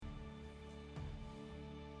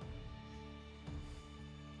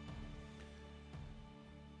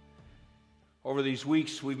Over these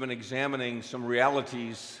weeks, we've been examining some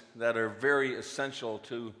realities that are very essential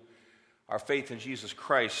to our faith in Jesus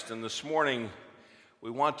Christ. And this morning,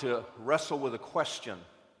 we want to wrestle with a question.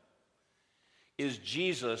 Is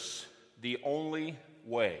Jesus the only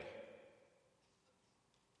way?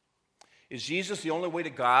 Is Jesus the only way to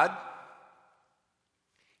God?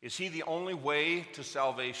 Is he the only way to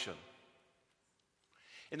salvation?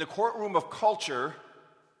 In the courtroom of culture,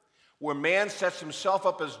 where man sets himself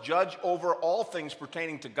up as judge over all things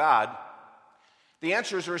pertaining to God, the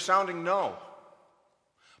answer is a resounding no.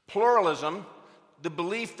 Pluralism, the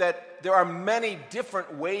belief that there are many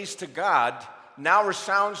different ways to God, now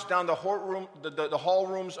resounds down the hall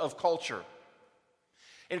rooms of culture.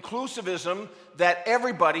 Inclusivism, that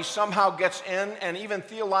everybody somehow gets in, and even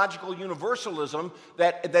theological universalism,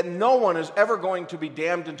 that no one is ever going to be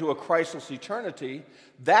damned into a Christless eternity,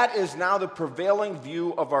 that is now the prevailing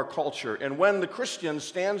view of our culture. And when the Christian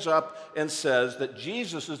stands up and says that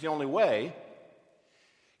Jesus is the only way,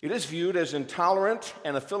 it is viewed as intolerant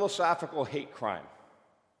and a philosophical hate crime.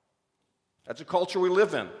 That's a culture we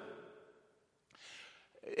live in.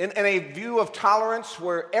 In a view of tolerance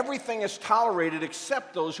where everything is tolerated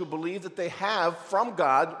except those who believe that they have, from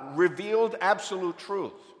God, revealed absolute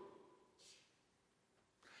truth.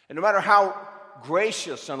 And no matter how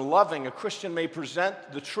gracious and loving a Christian may present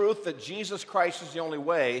the truth that Jesus Christ is the only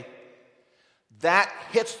way, that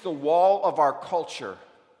hits the wall of our culture.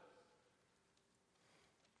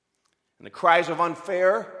 And the cries of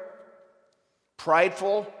unfair,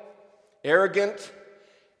 prideful, arrogant,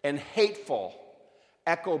 and hateful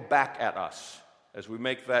echo back at us as we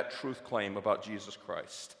make that truth claim about Jesus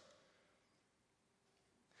Christ.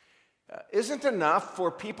 Isn't it enough for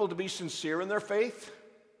people to be sincere in their faith?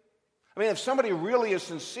 I mean, if somebody really is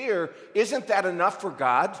sincere, isn't that enough for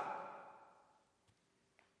God?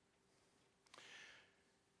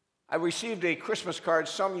 I received a Christmas card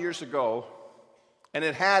some years ago, and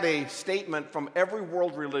it had a statement from every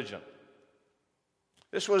world religion.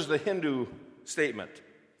 This was the Hindu statement.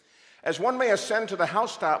 As one may ascend to the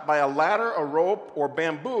housetop by a ladder, a rope, or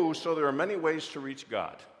bamboo, so there are many ways to reach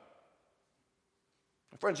God.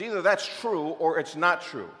 Friends, either that's true or it's not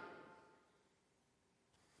true.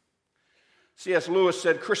 C.S. Lewis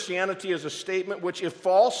said, Christianity is a statement which, if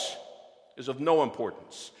false, is of no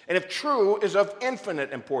importance, and if true, is of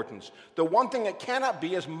infinite importance. The one thing it cannot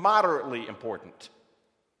be is moderately important.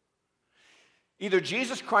 Either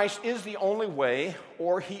Jesus Christ is the only way,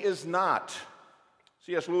 or he is not.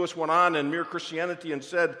 C.S. Lewis went on in Mere Christianity and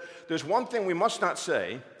said, there's one thing we must not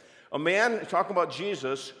say. A man, talking about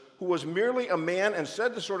Jesus, who was merely a man and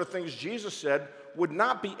said the sort of things Jesus said, would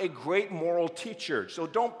not be a great moral teacher. So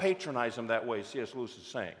don't patronize him that way, C.S. Lewis is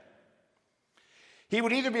saying. He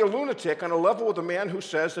would either be a lunatic on a level with a man who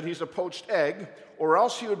says that he's a poached egg, or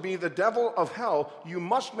else he would be the devil of hell. You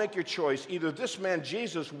must make your choice. Either this man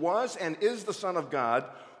Jesus was and is the Son of God,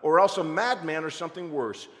 or else a madman or something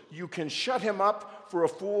worse. You can shut him up for a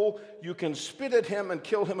fool, you can spit at him and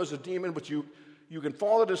kill him as a demon, but you can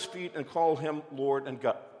fall at his feet and call him Lord and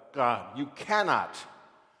God. You cannot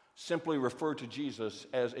simply refer to Jesus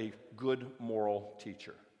as a good moral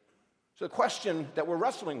teacher. So the question that we're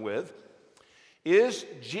wrestling with is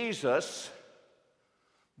Jesus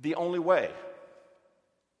the only way?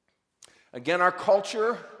 Again, our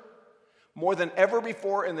culture, more than ever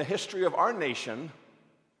before in the history of our nation,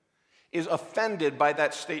 is offended by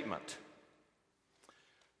that statement.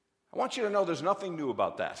 I want you to know there's nothing new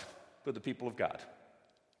about that for the people of God.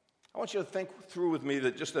 I want you to think through with me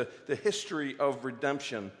that just the history of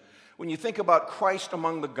redemption. When you think about Christ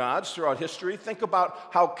among the gods throughout history, think about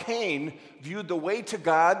how Cain viewed the way to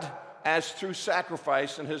God as through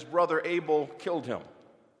sacrifice, and his brother Abel killed him.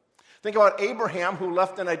 Think about Abraham, who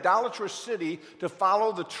left an idolatrous city to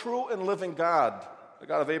follow the true and living God, the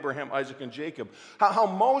God of Abraham, Isaac, and Jacob. How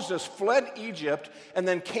Moses fled Egypt and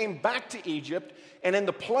then came back to Egypt, and in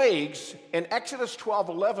the plagues, in Exodus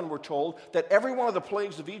 12:11, we're told that every one of the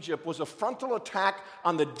plagues of Egypt was a frontal attack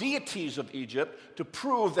on the deities of Egypt to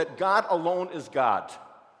prove that God alone is God.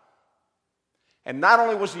 And not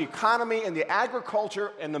only was the economy and the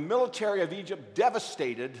agriculture and the military of Egypt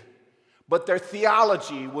devastated, but their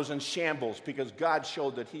theology was in shambles because God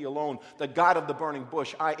showed that he alone, the God of the burning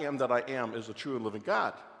bush, I am that I am, is the true and living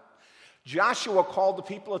God. Joshua called the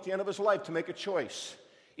people at the end of his life to make a choice.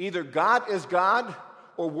 Either God is God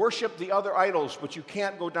or worship the other idols, but you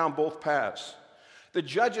can't go down both paths. The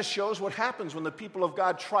Judges shows what happens when the people of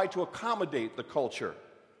God try to accommodate the culture.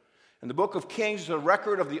 And the book of Kings is a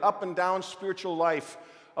record of the up and down spiritual life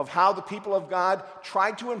of how the people of God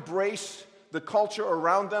tried to embrace the culture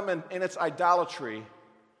around them and its idolatry.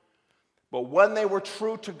 But when they were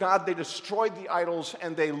true to God, they destroyed the idols,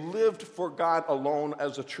 and they lived for God alone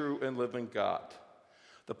as a true and living God.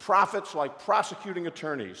 The prophets, like prosecuting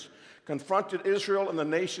attorneys, confronted Israel and the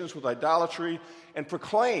nations with idolatry and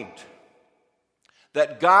proclaimed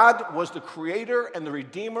that God was the creator and the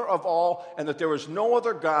redeemer of all, and that there was no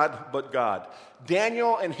other God but God.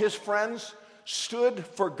 Daniel and his friends stood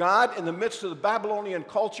for God in the midst of the Babylonian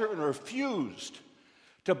culture and refused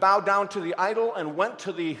to bow down to the idol, and went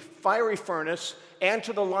to the fiery furnace and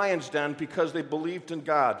to the lion's den because they believed in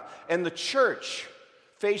God. And the church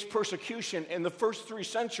faced persecution in the first 3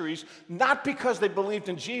 centuries, not because they believed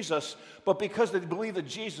in Jesus, but because they believed that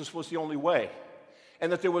Jesus was the only way,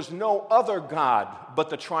 and that there was no other God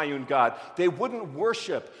but the triune God. They wouldn't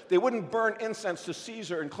worship, they wouldn't burn incense to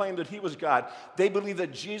Caesar and claim that he was God. They believed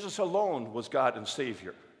that Jesus alone was God and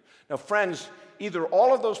Savior. Now, friends, either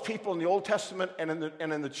all of those people in the Old Testament and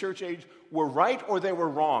in the church age were right or they were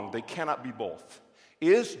wrong. They cannot be both.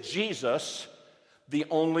 Is Jesus the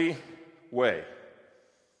only way?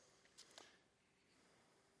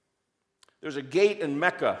 There's a gate in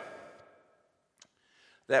Mecca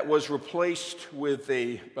that was replaced with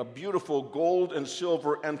a beautiful gold and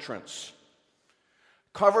silver entrance,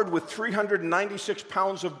 covered with 396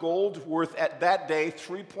 pounds of gold, worth at that day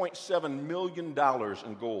 $3.7 million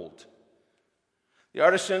in gold. The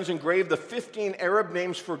artisans engraved the 15 Arab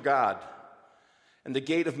names for God and the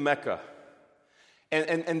gate of Mecca.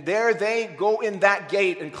 And there they go in that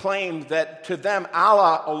gate and claim that to them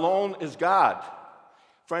Allah alone is God.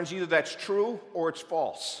 Friends, either that's true or it's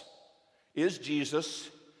false. Is Jesus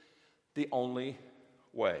the only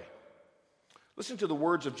way? Listen to the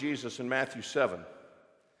words of Jesus in Matthew 7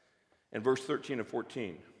 and verse 13 and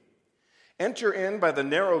 14. Enter in by the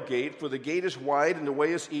narrow gate, for the gate is wide and the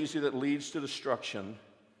way is easy that leads to destruction,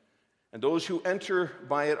 and those who enter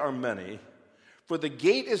by it are many. For the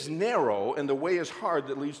gate is narrow and the way is hard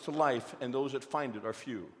that leads to life, and those that find it are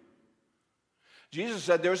few. Jesus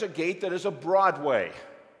said there's a gate that is a broad way.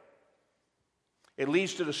 It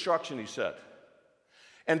leads to destruction, he said.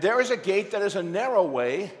 And there is a gate that is a narrow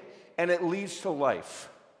way, and it leads to life.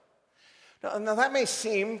 Now that may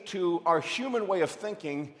seem to our human way of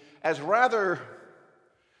thinking as rather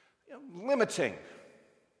limiting,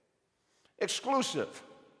 exclusive.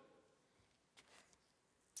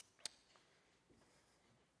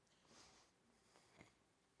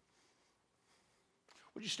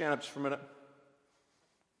 Would you stand up just for a minute?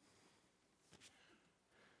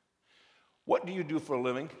 What do you do for a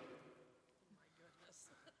living?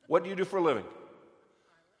 What do you do for a living?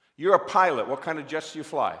 You're a pilot. What kind of jets do you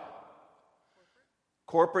fly?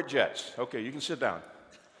 Corporate jets. Okay, you can sit down.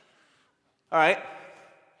 All right.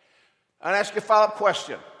 I'll ask you a follow-up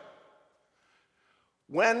question.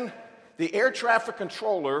 When the air traffic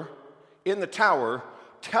controller in the tower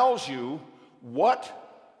tells you what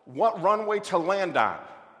runway to land on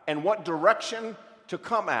and what direction to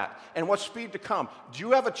come at and what speed to come, do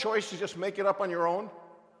you have a choice to just make it up on your own?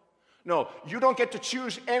 No, you don't get to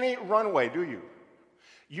choose any runway, do you?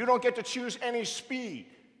 You don't get to choose any speed.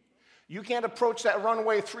 You can't approach that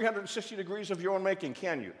runway 360 degrees of your own making,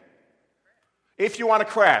 can you? If you want to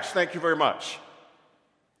crash, thank you very much.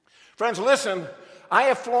 Friends, listen, I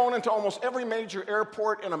have flown into almost every major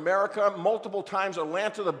airport in America multiple times.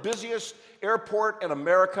 Atlanta, the busiest airport in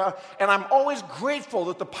America, and I'm always grateful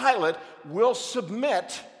that the pilot will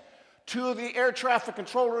submit to the air traffic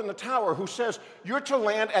controller in the tower who says, you're to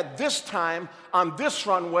land at this time on this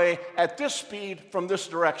runway at this speed from this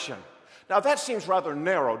direction. Now that seems rather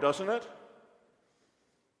narrow, doesn't it?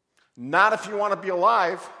 Not if you want to be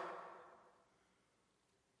alive.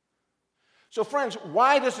 So friends,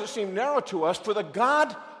 why does it seem narrow to us for the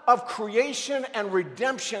God of creation and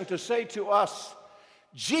redemption to say to us,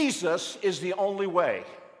 Jesus is the only way?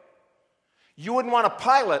 You wouldn't want a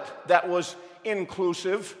pilot that was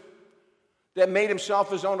inclusive, that made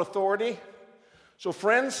himself his own authority. So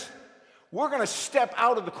friends, we're going to step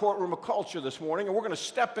out of the courtroom of culture this morning, and we're going to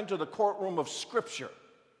step into the courtroom of Scripture.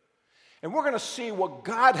 And we're going to see what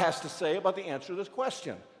God has to say about the answer to this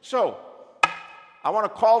question. So, I want to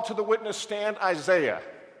call to the witness stand Isaiah.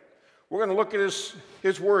 We're going to look at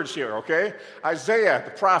his words here, okay? Isaiah,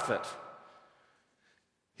 the prophet.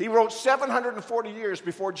 He wrote 740 years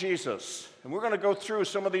before Jesus. And we're going to go through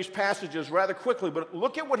some of these passages rather quickly, but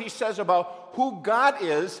look at what he says about who God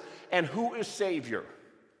is and who is Savior.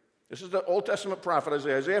 This is the Old Testament prophet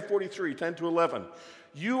Isaiah. Isaiah 43, 10 to 11.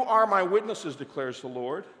 You are my witnesses, declares the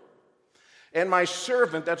Lord, and my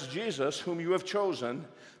servant, that's Jesus, whom you have chosen,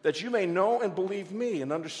 that you may know and believe me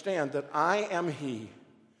and understand that I am he.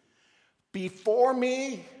 Before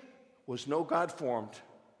me was no God formed,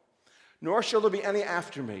 nor shall there be any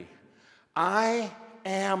after me. I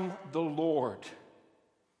am the Lord.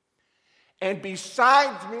 And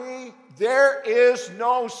besides me, there is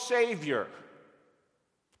no Savior.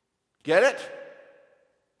 Get it?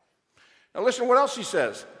 Now listen what else he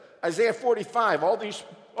says. Isaiah 45, all these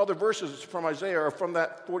other verses from Isaiah are from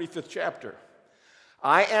that 45th chapter.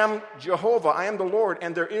 I am Jehovah, I am the Lord,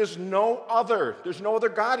 and there is no other. There's no other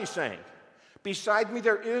God, he's saying. Beside me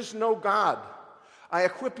there is no God. I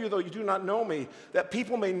equip you, though you do not know me, that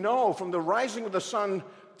people may know from the rising of the sun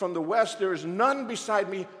from the west, there is none beside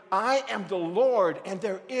me. I am the Lord, and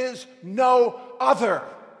there is no other.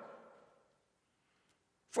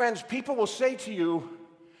 Friends, people will say to you,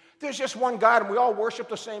 there's just one God and we all worship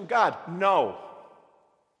the same God. No.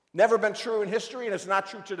 Never been true in history, and it's not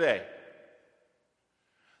true today.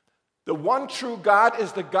 The one true God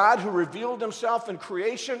is the God who revealed himself in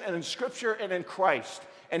creation and in Scripture and in Christ.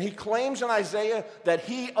 And he claims in Isaiah that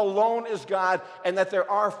he alone is God and that there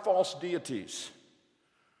are false deities.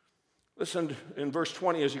 Listen in verse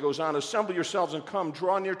 20 as he goes on, assemble yourselves and come,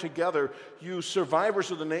 draw near together, you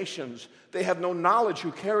survivors of the nations. They have no knowledge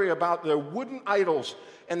who carry about their wooden idols,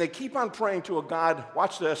 and they keep on praying to a God,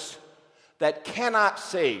 watch this, that cannot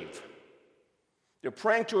save. They're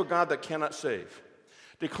praying to a God that cannot save.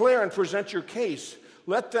 Declare and present your case.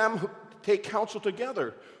 Let them take counsel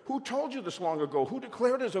together. Who told you this long ago? Who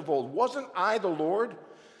declared as of old? Wasn't I the Lord?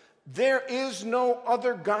 There is no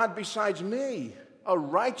other God besides me, a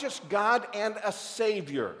righteous God and a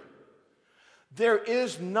Savior. There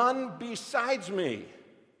is none besides me.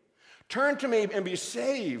 Turn to me and be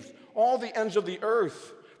saved, all the ends of the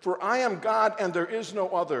earth, for I am God and there is no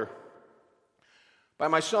other. By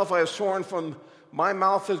myself I have sworn, from my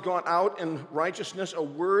mouth has gone out in righteousness a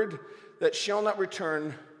word that shall not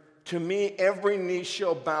return. To me every knee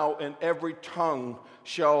shall bow and every tongue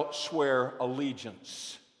shall swear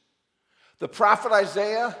allegiance. The prophet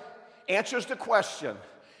Isaiah answers the question,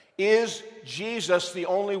 is Jesus the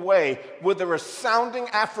only way? With a resounding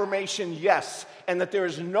affirmation, yes, and that there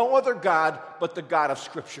is no other God but the God of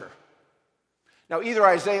Scripture. Now either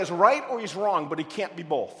Isaiah is right or he's wrong, but he can't be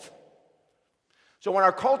both. So when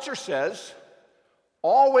our culture says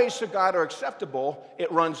all ways to God are acceptable,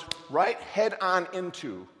 it runs right head on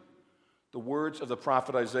into the words of the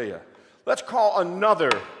prophet Isaiah. Let's call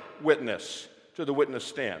another witness to the witness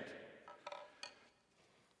stand.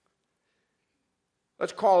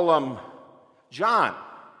 Let's call John,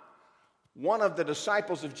 one of the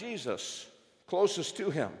disciples of Jesus, closest to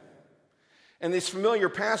him. And this familiar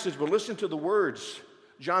passage, but listen to the words.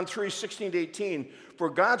 John 3:16-18, for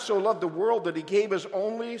God so loved the world that he gave his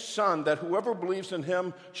only Son, that whoever believes in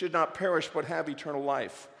him should not perish but have eternal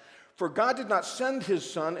life. For God did not send his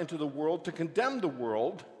Son into the world to condemn the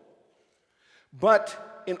world,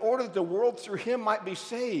 but in order that the world through him might be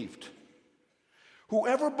saved.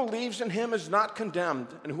 Whoever believes in him is not condemned,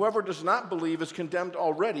 and whoever does not believe is condemned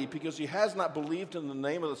already, because he has not believed in the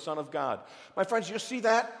name of the Son of God. My friends, you see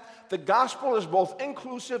that? The gospel is both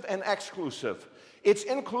inclusive and exclusive. It's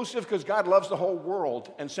inclusive because God loves the whole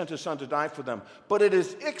world and sent his Son to die for them. But it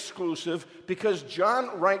is exclusive because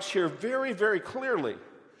John writes here very, very clearly,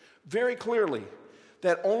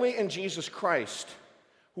 that only in Jesus Christ,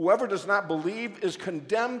 whoever does not believe is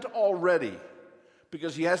condemned already,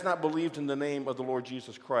 because he has not believed in the name of the Lord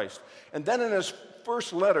Jesus Christ. And then in his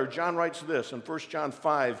first letter, John writes this in 1 John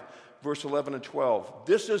 5, verse 11 and 12.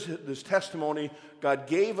 This is this testimony. God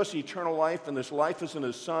gave us eternal life, and this life is in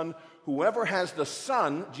his Son. Whoever has the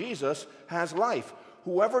Son, Jesus, has life.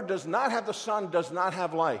 Whoever does not have the Son does not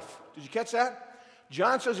have life. Did you catch that?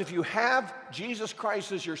 John says if you have Jesus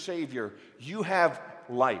Christ as your Savior, you have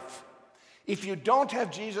life. If you don't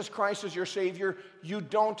have Jesus Christ as your Savior, you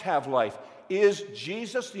don't have life. Is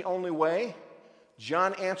Jesus the only way?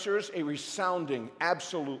 John answers a resounding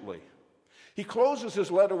absolutely. He closes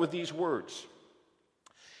his letter with these words,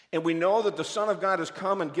 and we know that the Son of God has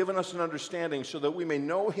come and given us an understanding so that we may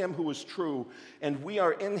know him who is true, and we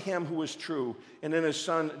are in him who is true, and in his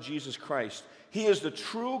Son, Jesus Christ. He is the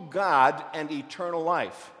true God and eternal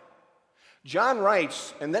life. John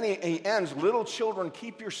writes, and then he ends, little children,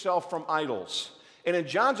 keep yourself from idols. And in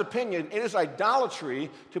John's opinion, it is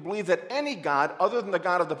idolatry to believe that any God other than the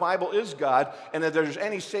God of the Bible is God, and that there's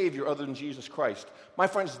any Savior other than Jesus Christ. My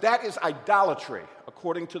friends, that is idolatry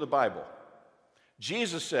according to the Bible.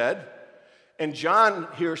 Jesus said, and John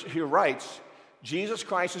here writes, Jesus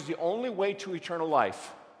Christ is the only way to eternal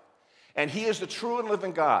life, and he is the true and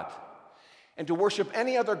living God. And to worship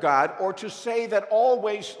any other God, or to say that all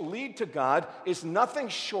ways lead to God, is nothing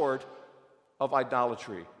short of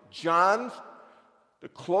idolatry. John, the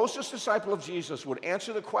closest disciple of Jesus, would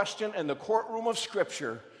answer the question in the courtroom of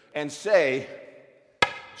Scripture and say,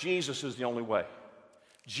 Jesus is the only way.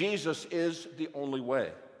 Jesus is the only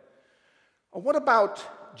way. What about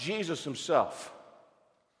Jesus himself?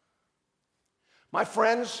 My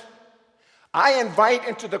friends, I invite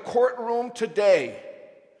into the courtroom today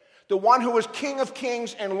the one who is King of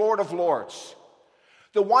Kings and Lord of Lords,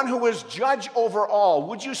 the one who is judge over all.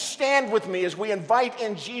 Would you stand with me as we invite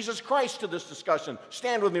in Jesus Christ to this discussion?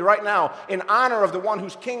 Stand with me right now in honor of the one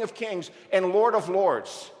who's King of Kings and Lord of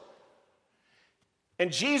Lords.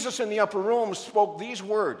 And Jesus in the upper room spoke these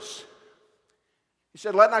words. He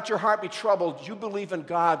said, "Let not your heart be troubled. You believe in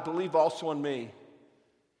God, believe also in me.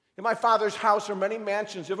 In my Father's house are many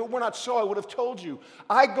mansions. If it were not so, I would have told you.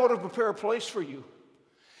 I go to prepare a place for you.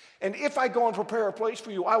 And if I go and prepare a place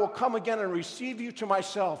for you, I will come again and receive you to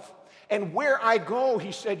myself. And where I go,"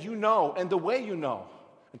 he said, "you know, and the way you know."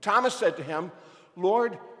 And Thomas said to him,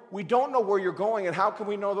 "Lord, we don't know where you're going, and how can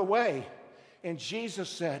we know the way?" And Jesus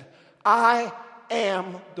said, "I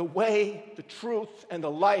am the way, the truth, and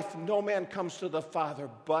the life. No man comes to the Father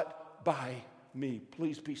but by me."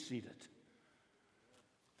 Please be seated.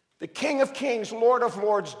 The King of Kings, Lord of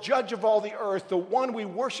Lords, Judge of all the earth, the one we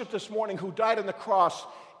worship this morning who died on the cross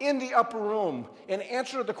in the upper room, in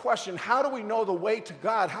answer to the question, how do we know the way to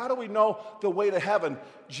God? How do we know the way to heaven?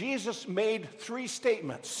 Jesus made 3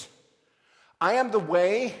 statements. I am the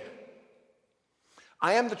way,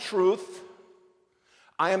 I am the truth,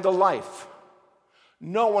 I am the life.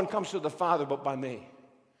 No one comes to the Father but by me.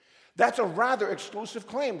 That's a rather exclusive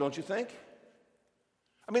claim, don't you think?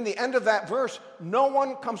 I mean, the end of that verse, no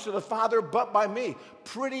one comes to the Father but by me.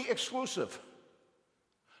 Pretty exclusive.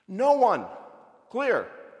 No one, clear,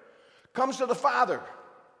 comes to the Father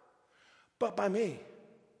but by me.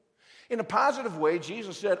 In a positive way,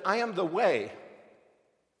 Jesus said, I am the way.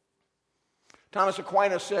 Thomas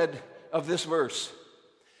Aquinas said of this verse,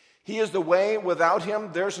 he is the way, without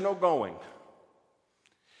him there's no going.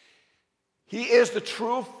 He is the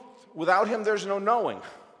truth, without him there's no knowing.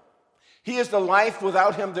 He is the life,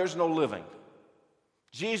 without him there's no living.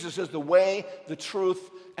 Jesus is the way, the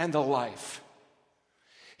truth, and the life.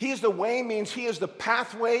 He is the way means he is the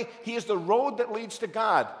pathway, he is the road that leads to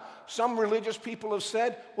God. Some religious people have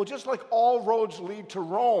said, well, just like all roads lead to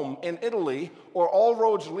Rome in Italy, or all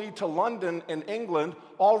roads lead to London in England,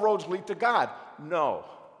 all roads lead to God. No.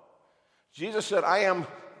 Jesus said, I am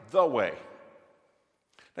the way.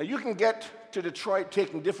 Now, you can get to Detroit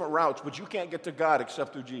taking different routes, but you can't get to God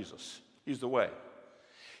except through Jesus. He's the way.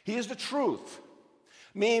 He is the truth.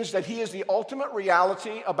 Means that he is the ultimate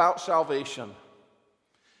reality about salvation.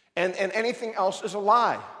 And anything else is a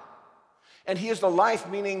lie. And he is the life,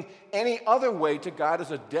 meaning any other way to God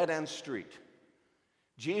is a dead-end street.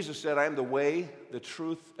 Jesus said, I am the way, the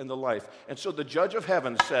truth, and the life. And so the judge of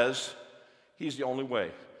heaven says he's the only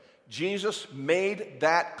way. Jesus made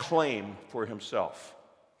that claim for himself.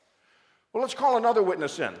 Well, let's call another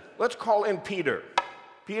witness in. Let's call in Peter.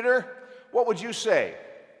 Peter, what would you say?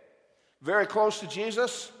 Very close to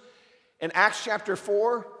Jesus. In Acts chapter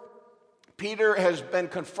 4, Peter has been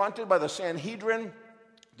confronted by the Sanhedrin,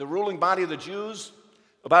 the ruling body of the Jews,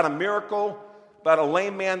 about a miracle, about a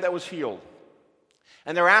lame man that was healed.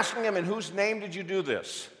 And they're asking him, in whose name did you do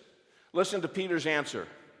this? Listen to Peter's answer.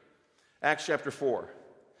 Acts chapter 4.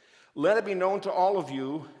 Let it be known to all of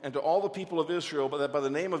you and to all the people of Israel that by the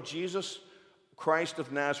name of Jesus Christ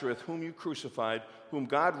of Nazareth, whom you crucified, whom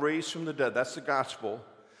God raised from the dead, that's the gospel,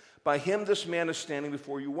 by him this man is standing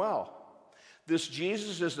before you well. This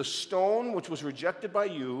Jesus is the stone which was rejected by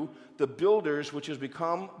you, the builders, which has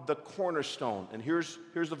become the cornerstone. And here's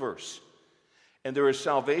the verse. And there is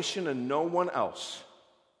salvation in no one else,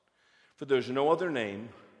 for there's no other name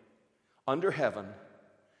under heaven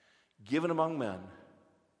given among men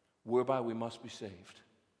whereby we must be saved.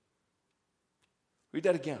 Read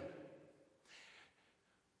that again.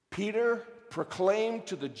 Peter proclaimed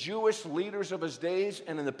to the Jewish leaders of his days,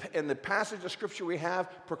 and in the passage of Scripture we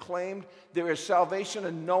have, proclaimed, there is salvation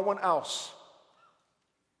in no one else.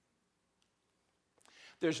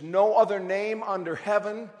 There's no other name under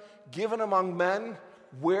heaven given among men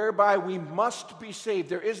whereby we must be saved.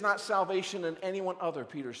 There is not salvation in anyone other,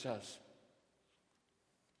 Peter says.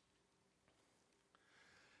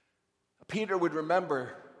 Peter would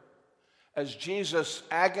remember as Jesus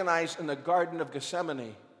agonized in the Garden of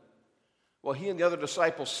Gethsemane. Well, he and the other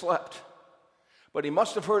disciples slept. But he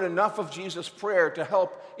must have heard enough of Jesus' prayer to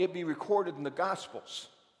help it be recorded in the Gospels.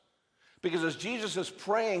 Because as Jesus is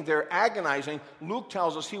praying, they're agonizing. Luke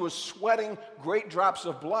tells us he was sweating great drops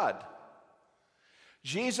of blood.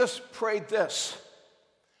 Jesus prayed this,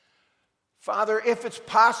 Father, if it's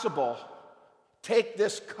possible, take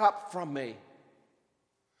this cup from me.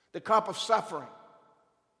 The cup of suffering.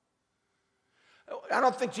 I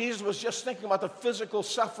don't think Jesus was just thinking about the physical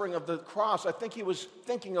suffering of the cross. I think he was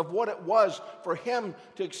thinking of what it was for him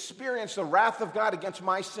to experience the wrath of God against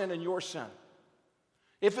my sin and your sin.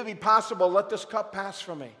 If it be possible, let this cup pass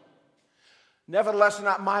from me. Nevertheless,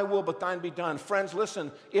 not my will, but thine be done. Friends,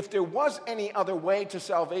 listen, if there was any other way to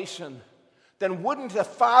salvation, then wouldn't the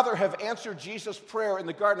Father have answered Jesus' prayer in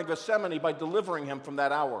the Garden of Gethsemane by delivering him from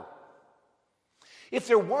that hour? If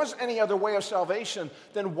there was any other way of salvation,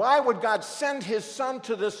 then why would God send his Son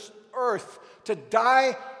to this earth to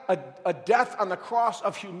die a death on the cross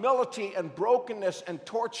of humility and brokenness and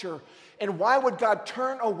torture? And why would God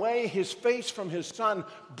turn away his face from his Son,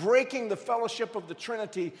 breaking the fellowship of the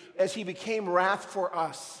Trinity as he became wrath for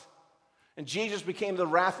us? And Jesus became the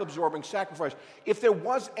wrath-absorbing sacrifice. If there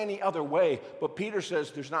was any other way, but Peter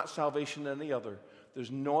says there's not salvation in any other.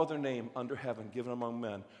 There's no other name under heaven given among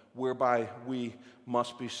men whereby we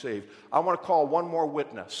must be saved. I want to call one more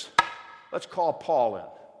witness. Let's call Paul in.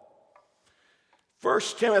 1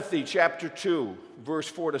 Timothy chapter 2, verse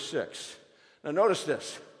 4 to 6. Now notice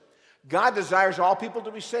this. God desires all people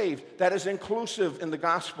to be saved. That is inclusive in the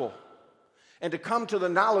gospel. And to come to the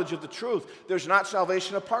knowledge of the truth. There's not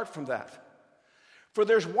salvation apart from that. For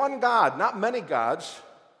there's one God, not many gods,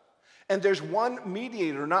 and there's one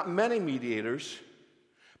mediator, not many mediators,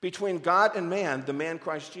 between God and man, the man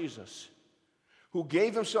Christ Jesus, who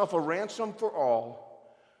gave himself a ransom for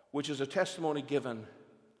all, which is a testimony given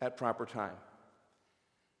at proper time.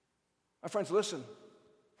 My friends, listen.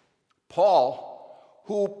 Paul,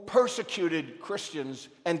 who persecuted Christians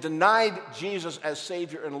and denied Jesus as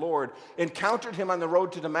Savior and Lord, encountered him on the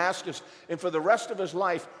road to Damascus, and for the rest of his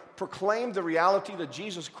life proclaimed the reality that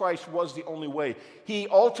Jesus Christ was the only way. He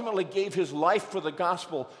ultimately gave his life for the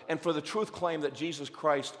gospel and for the truth claim that Jesus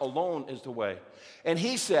Christ alone is the way. And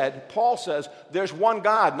he said, Paul says, there's one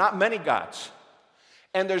God, not many gods.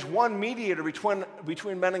 And there's one mediator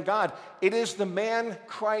between men and God. It is the man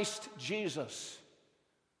Christ Jesus.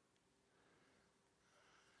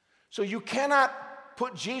 So you cannot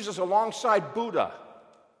put Jesus alongside Buddha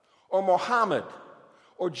or Muhammad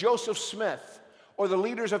or Joseph Smith or the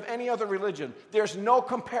leaders of any other religion. There's no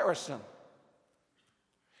comparison.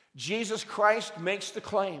 Jesus Christ makes the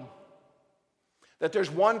claim that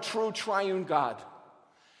there's one true triune God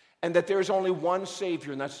and that there's only one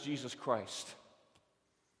Savior, and that's Jesus Christ.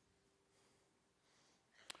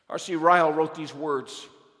 R.C. Ryle wrote these words: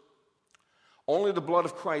 only the blood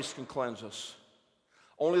of Christ can cleanse us.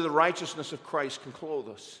 Only the righteousness of Christ can clothe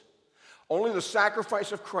us. Only the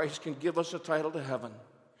sacrifice of Christ can give us a title to heaven.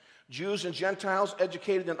 Jews and Gentiles,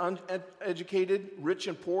 educated and uneducated, rich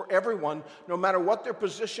and poor, everyone, no matter what their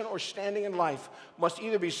position or standing in life, must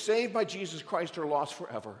either be saved by Jesus Christ or lost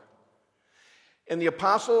forever. And the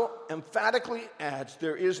apostle emphatically adds,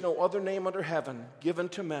 there is no other name under heaven given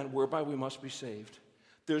to men whereby we must be saved.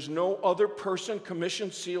 There's no other person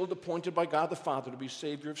commissioned, sealed, appointed by God the Father to be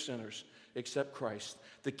Savior of sinners except Christ.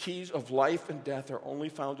 The keys of life and death are only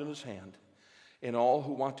found in his hand, and all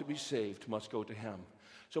who want to be saved must go to him.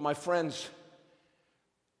 So my friends,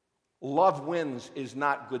 love wins is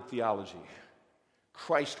not good theology.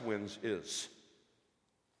 Christ wins is.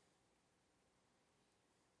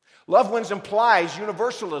 Love wins implies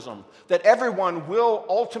universalism, that everyone will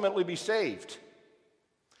ultimately be saved.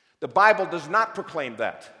 The Bible does not proclaim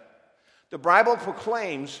that. The Bible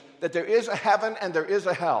proclaims that there is a heaven and there is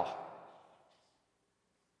a hell.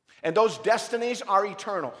 And those destinies are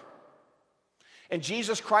eternal. And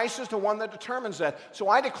Jesus Christ is the one that determines that. So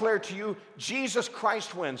I declare to you, Jesus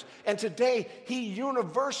Christ wins. And today, he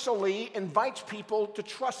universally invites people to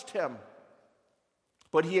trust him.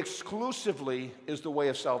 But he exclusively is the way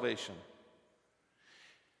of salvation.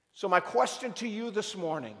 So my question to you this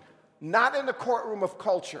morning, not in the courtroom of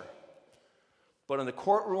culture, but in the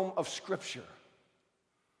courtroom of Scripture,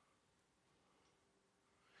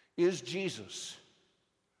 is Jesus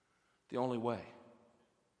the only way?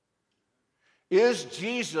 Is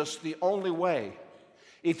Jesus the only way?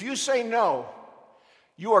 If you say no,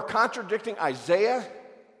 you are contradicting Isaiah,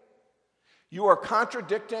 you are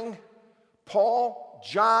contradicting Paul,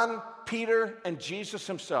 John, Peter, and Jesus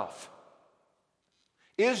himself.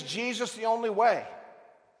 Is Jesus the only way?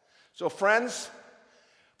 So friends,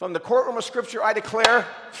 from the courtroom of Scripture, I declare,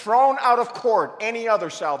 thrown out of court any other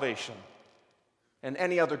salvation and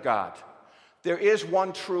any other God. There is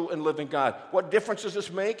one true and living God. What difference does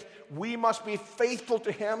this make? We must be faithful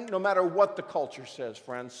to him no matter what the culture says,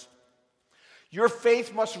 friends. Your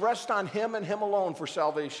faith must rest on him and him alone for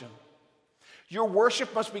salvation. Your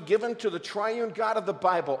worship must be given to the triune God of the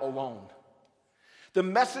Bible alone. The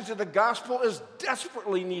message of the gospel is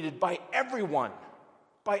desperately needed by everyone.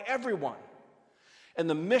 By everyone. And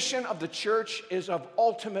the mission of the church is of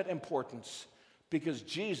ultimate importance because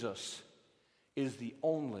Jesus is the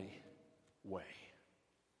only way.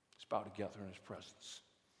 Let's bow together in his presence.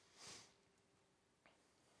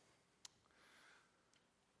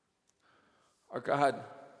 Our God,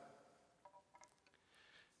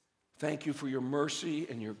 thank you for your mercy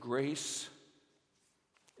and your grace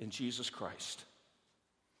in Jesus Christ.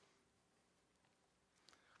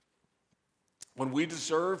 When we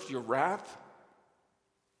deserved your wrath,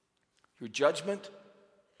 your judgment,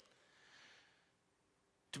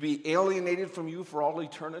 to be alienated from you for all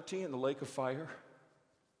eternity in the lake of fire,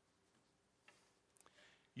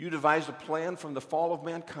 you devised a plan from the fall of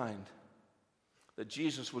mankind that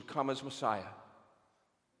Jesus would come as Messiah,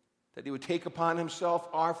 that he would take upon himself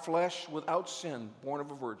our flesh without sin, born of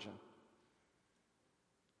a virgin,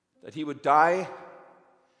 that he would die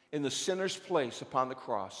in the sinner's place upon the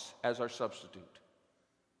cross as our substitute,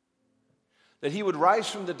 that he would rise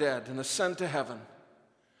from the dead and ascend to heaven,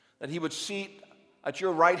 that he would seat at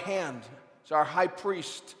your right hand as our high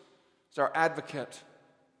priest, as our advocate,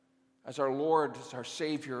 as our Lord, as our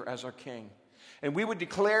Savior, as our King. And we would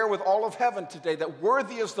declare with all of heaven today that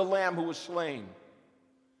worthy is the Lamb who was slain,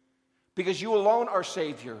 because you alone are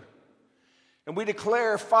Savior. And we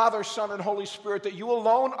declare, Father, Son, and Holy Spirit, that you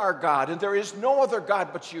alone are God, and there is no other God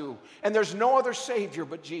but you, and there's no other Savior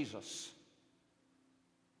but Jesus.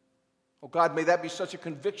 Oh God, may that be such a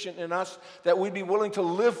conviction in us that we'd be willing to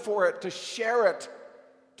live for it, to share it,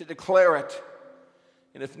 to declare it,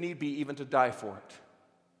 and if need be, even to die for it.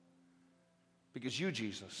 Because you,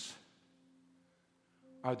 Jesus,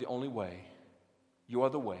 are the only way. You are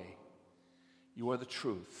the way. You are the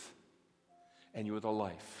truth. And you are the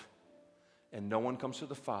life. And no one comes to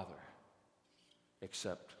the Father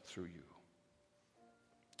except through you.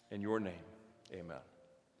 In your name, amen.